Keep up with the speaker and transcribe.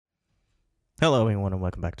Hello, everyone, and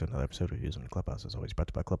welcome back to another episode of Reviews on the Clubhouse. As always, brought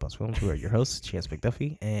to you by Clubhouse Films. We are your hosts, Chance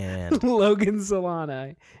McDuffie and Logan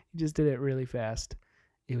Solana. He just did it really fast.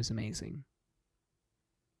 It was amazing.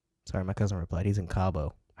 Sorry, my cousin replied. He's in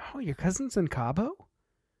Cabo. Oh, your cousin's in Cabo?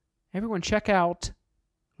 Everyone check out...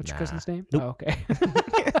 What's your cousin's name? Nope. Oh, okay.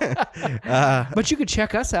 But you could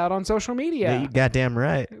check us out on social media. Yeah, you goddamn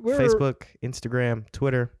right. We're- Facebook, Instagram,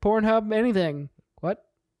 Twitter. Pornhub, anything. What?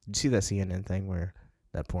 Did you see that CNN thing where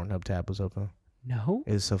that Pornhub tab was open? No.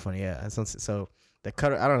 It was so funny. Yeah. So they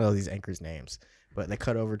cut. I don't know these anchors' names, but they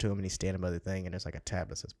cut over to him and he's standing by the thing and there's like a tab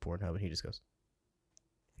that says Pornhub and he just goes.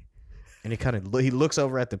 And he looks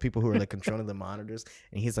over at the people who are like controlling the monitors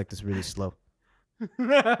and he's like this really slow.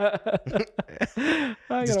 I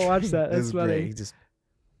gotta watch that. That's funny. He just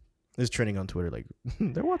is trending on Twitter like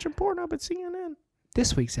they're watching Pornhub at CNN.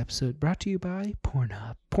 This week's episode brought to you by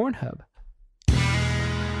Pornhub. Pornhub.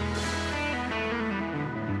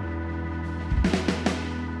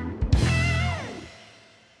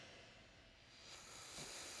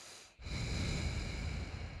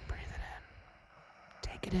 Breathe it in.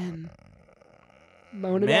 Take it in.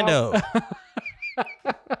 Moan it Mando. out.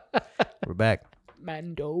 We're back.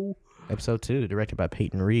 Mando. Episode 2, directed by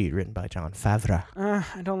Peyton Reed, written by Jon Favreau.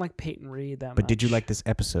 I don't like Peyton Reed that much. But did you like this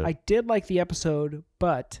episode? I did like the episode,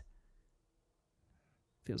 but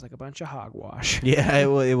feels like a bunch of hogwash. Yeah,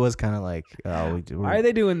 it was kind of like, Why are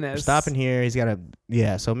they doing we're this? stopping here. He's got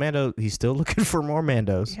a, so Mando, he's still looking for more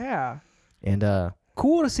Mandos. Yeah. And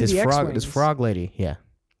Cool to see the X-Wings. this frog lady, yeah.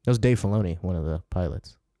 That was Dave Filoni, one of the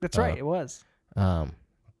pilots. That's right, it was. Mando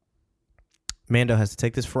has to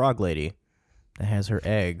take this frog lady that has her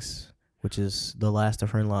eggs, which is the last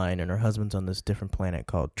of her line, and her husband's on this different planet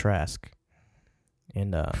called Trask.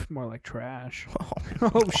 And More like trash.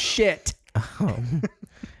 Oh, shit.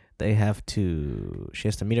 she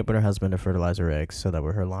has to meet up with her husband to fertilize her eggs so that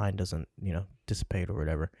her line doesn't, dissipate or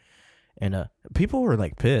whatever. And people were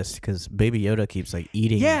like pissed because Baby Yoda keeps like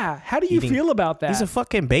eating. Yeah, how do you feel about that? He's a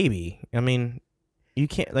fucking baby. I mean, you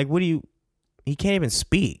can't he can't even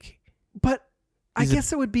speak. But I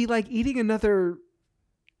guess it would be like eating another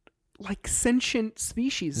like sentient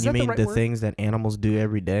species. Is You that mean the right the word? things that animals do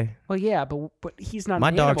every day? Well, yeah, but he's not My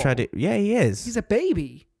an dog animal. tried to. Yeah, he is. He's a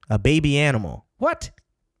baby. A baby animal. What?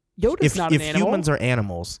 Yoda's not an If animal. humans are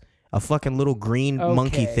animals, a fucking little green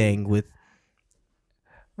monkey Okay. thing with.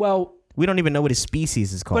 Well, We don't even know what his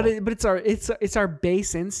species is called. but it's our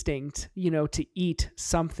base instinct, to eat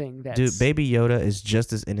something that's Dude, Baby Yoda is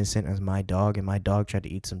just as innocent as my dog, and my dog tried to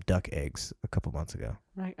eat some duck eggs a couple months ago.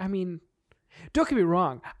 Right? I mean, don't get me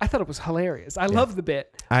wrong. I thought it was hilarious. I love the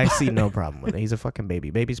bit. I see no problem with it. He's a fucking baby.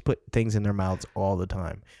 Babies put things in their mouths all the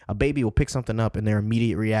time. A baby will pick something up, and their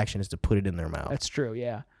immediate reaction is to put it in their mouth. That's true.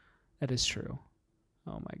 Yeah, that is true.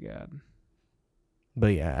 Oh my god.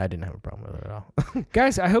 But yeah, I didn't have a problem with it at all.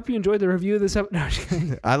 Guys, I hope you enjoyed the review of this episode. No, I'm just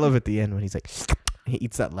kidding. I love at the end when he's like, he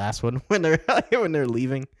eats that last one when they're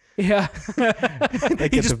leaving. Yeah. Like He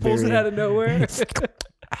at just the pulls it very out of end. nowhere.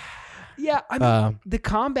 Yeah, I mean, the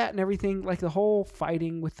combat and everything, like the whole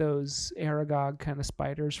fighting with those Aragog kind of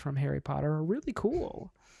spiders from Harry Potter are really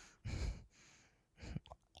cool.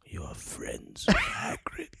 Your friends are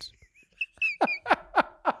Hagrid.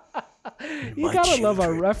 You gotta love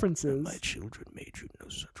our references. My children made you no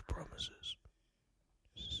such promises.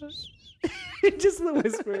 Just the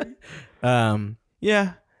whispering.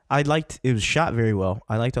 Yeah, it was shot very well.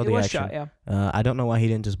 I liked all It the was action. shot, yeah. I don't know why he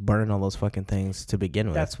didn't just burn all those fucking things to begin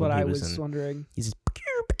with. That's what when he I was in- wondering. He's just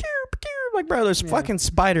like, bro, there's fucking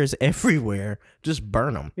spiders everywhere. Just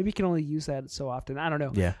burn them. Maybe you can only use that so often. I don't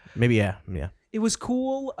know. Yeah, maybe. Yeah. It was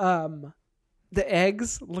cool. The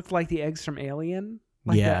eggs looked like the eggs from Alien.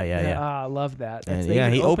 Like Yeah. I love that. And They yeah,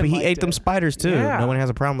 even he liked ate them it. spiders too. Yeah. No one has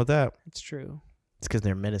a problem with that. It's true. It's because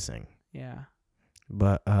they're menacing. Yeah.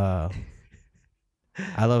 But I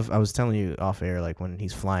was telling you off air, like when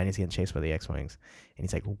he's flying, he's getting chased by the X-Wings, and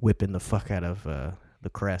he's like whipping the fuck out of the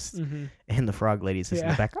crest, and the frog lady's just in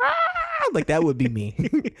the back, like that would be me.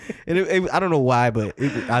 And I don't know why, but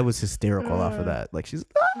I was hysterical off of that. Like she's,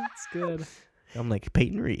 That's good. I'm like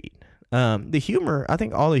Peyton Reed. The humor, I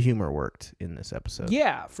think all the humor worked in this episode.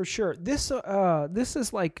 Yeah, for sure. This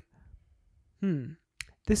is like,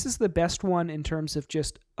 this is the best one in terms of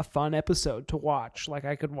just a fun episode to watch. Like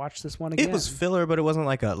I could watch this one again. It was filler, but it wasn't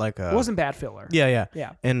like a. It wasn't bad filler. Yeah.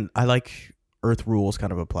 Yeah. And I like Earth rules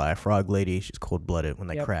kind of apply. Frog lady, she's cold blooded. When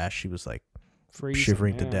they Yep. crash, she was like Freezing,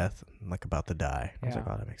 shivering to yeah. death, like about to die. I was like,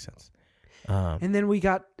 Yeah. oh, that makes sense. And then we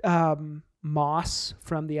got Moss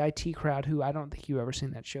from the IT Crowd, who I don't think you've ever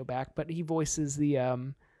seen that show back, but he voices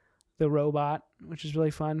the robot, which is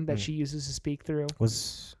really fun that she uses to speak through.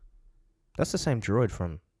 That's the same droid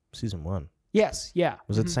from season 1. Yes. Yeah.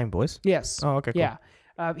 Was it the same voice? Yes. Oh, okay. Cool.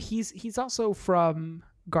 Yeah. He's also from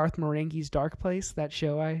Garth Marenghi's Dark Place, that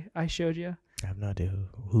show I showed you. I have no idea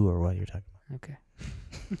who or what you're talking about. Okay.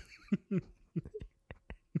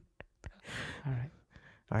 All right.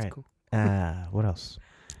 All right. Cool. What else?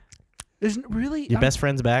 There's really Your best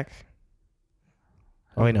friend's back.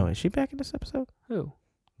 Oh wait, no, is she back in this episode? Who?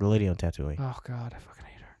 The lady on Tatooine. Oh God, I fucking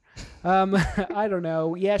hate her. I don't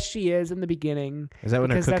know. Yes, she is in the beginning. Is that when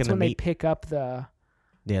they're Because cooking that's the when they meat? pick up the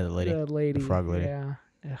Yeah, the lady. the frog lady. Yeah.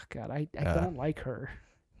 Oh God, I don't like her.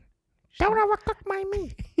 Don't overcook my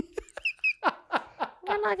meat.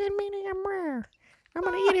 I like it medium rare. I'm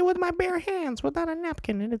gonna eat it with my bare hands without a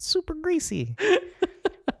napkin, and it's super greasy.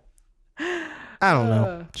 I don't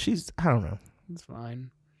know. I don't know. It's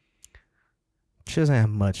fine. She doesn't have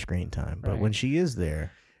much screen time, but Right. when she is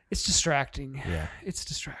there, It's distracting. yeah, It's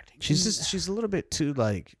distracting. she's a little bit too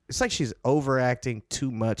like. It's like she's overacting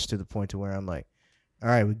too much to the point to where I'm like, all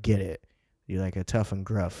right, we get it. You're like a tough and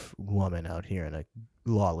gruff woman out here in a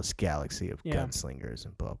lawless galaxy of Yeah. gunslingers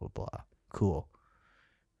and blah blah blah. Cool.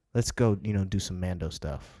 Let's go, do some Mando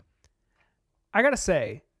stuff. I gotta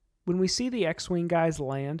say, when we see the X-wing guys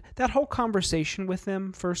land, that whole conversation with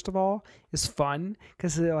them, first of all, is fun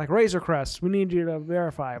because they're like, Razor Crest, we need you to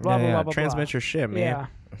verify. Blah blah blah blah. Transmit blah. your shit, man.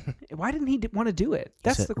 Yeah. Why didn't he want to do it?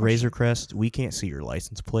 That's the question. Razor Crest. We can't see your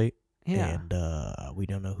license plate, Yeah. and we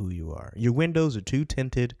don't know who you are. Your windows are too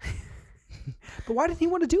tinted. But why didn't he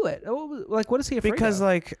want to do it? Like, what is he afraid Because,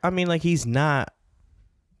 of? he's not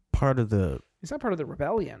part of the. He's not part of the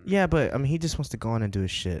rebellion. Yeah, but he just wants to go on and do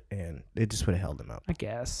his shit, and it just would have held him up. I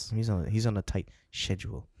guess. He's on a tight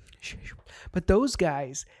schedule. But those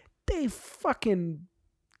guys, they fucking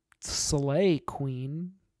slay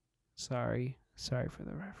Queen. Sorry for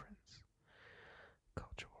the reference.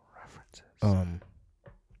 Cultural references.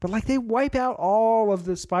 But they wipe out all of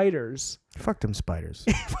the spiders. Fuck them spiders.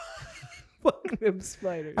 Fuck them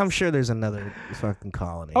spiders. I'm sure there's another fucking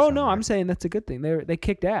colony. Oh no, somewhere. I'm saying that's a good thing. They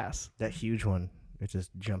kicked ass. That huge one. It just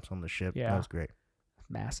jumps on the ship. Yeah. That was great.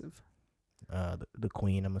 Massive. The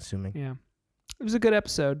queen, I'm assuming. Yeah. It was a good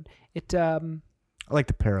episode. I like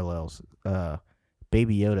the parallels.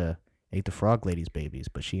 Baby Yoda ate the frog lady's babies,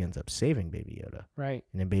 but she ends up saving Baby Yoda. Right.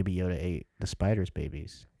 And then Baby Yoda ate the spider's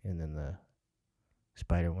babies, and then the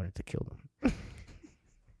spider wanted to kill them.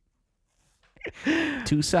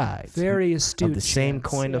 Two sides. Very astute. Of the same chance.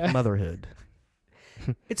 coin Yeah. of motherhood.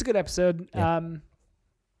 It's a good episode. Yeah.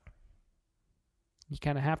 You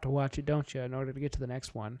kind of have to watch it, don't you, in order to get to the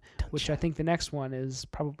next one, which I think the next one is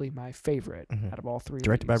probably my favorite out of all three.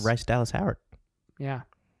 Directed by of these. Bryce Dallas Howard. Yeah.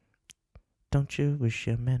 Don't you wish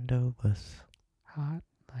your Mando was Hot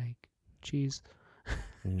like cheese.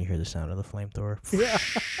 And you hear the sound of the flamethrower. Yeah.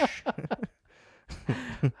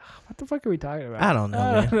 What the fuck are we talking about? I don't know,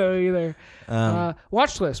 I don't know either.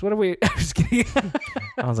 Watch list. What are we? I'm just kidding.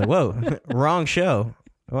 I was like, whoa, wrong show.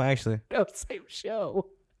 Well, actually, No, same show.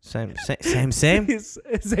 same, same,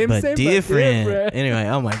 but different. Anyway,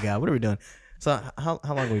 oh my God, what are we doing? So, how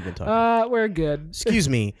long have we been talking? We're good. Excuse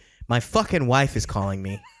me, my fucking wife is calling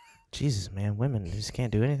me. Jesus, man, women just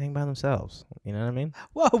can't do anything by themselves. You know what I mean?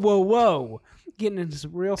 Whoa. Getting into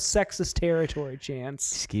some real sexist territory, Chance.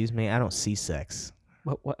 Excuse me, I don't see sex.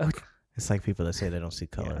 What? It's like people that say they don't see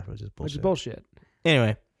color, Yeah. which is bullshit. Which is bullshit.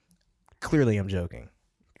 Anyway, clearly I'm joking.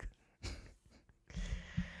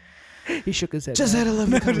 He shook his head. Just no. had a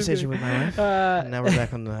lovely conversation with my wife. Uh, Now we're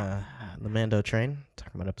back on the Mando train,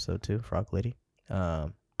 talking about episode 2, Frog Lady.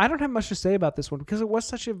 I don't have much to say about this one because it was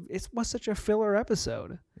such a filler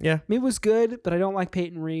episode. Yeah. I mean, it was good, but I don't like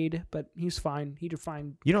Peyton Reed. But he's fine. He did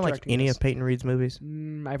fine. You don't like directing any this. of Peyton Reed's movies?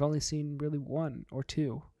 I've only seen really one or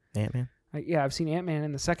two. Ant-Man? I've seen Ant-Man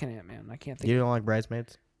and the second Ant-Man. I can't think. You don't like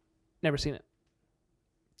Bridesmaids? Never seen it.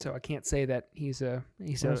 So I can't say that he's an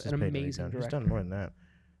What else has amazing Peyton Reed done? director. He's done more than that.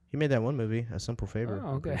 He made that one movie, A Simple Favor.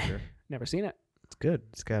 Oh, I'm pretty okay. sure. Never seen it. It's good.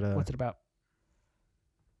 It's got a... What's it about?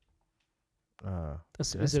 Did I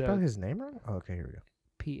Is it spell a his name wrong? Oh, okay, here we go.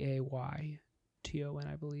 Payton,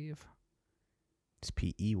 I believe? It's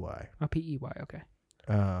P-E-Y. Oh, Pey. Okay.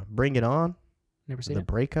 Bring It On. Never seen The it.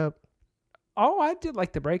 Breakup. Oh, I did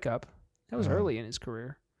like The Breakup. That was Uh-huh. early in his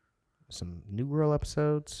career. Some New Girl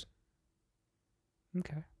episodes.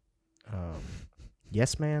 Okay.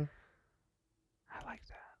 Yes Man. I like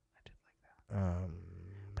that. I did like that. Um,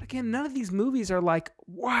 But again, none of these movies are like,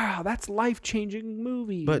 wow, that's life-changing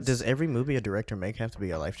movies. but does every movie a director make have to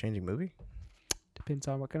be a life-changing movie? Depends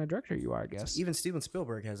on what kind of director you are, I guess. Even Steven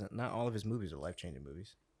Spielberg hasn't. Not all of his movies are life-changing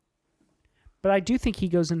movies. But I do think he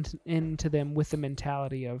goes into them with the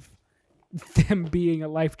mentality of them being a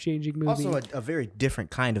life-changing movie. Also, a very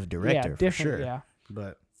different kind of director, yeah, different, for sure. Yeah.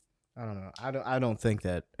 But I don't know. I don't think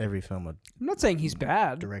that every film a I'm not saying he's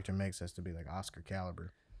bad. director makes has to be like Oscar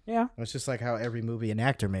caliber. Yeah. It's just like how every movie an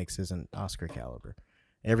actor makes isn't Oscar caliber.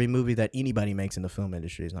 Every movie that anybody makes in the film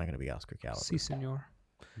industry is not going to be Oscar caliber. Si, senor.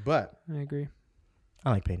 But I agree.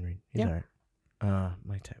 I like Peyton Reed. He's Yeah. all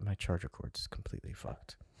right. My charger cord's completely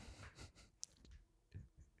fucked.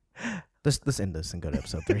 Let's end this and go to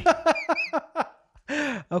episode 3.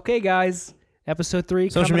 Okay, guys. Episode 3.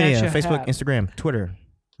 Social coming media, at you Facebook, hot. Instagram, Twitter,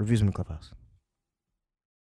 Reviews from the Clubhouse.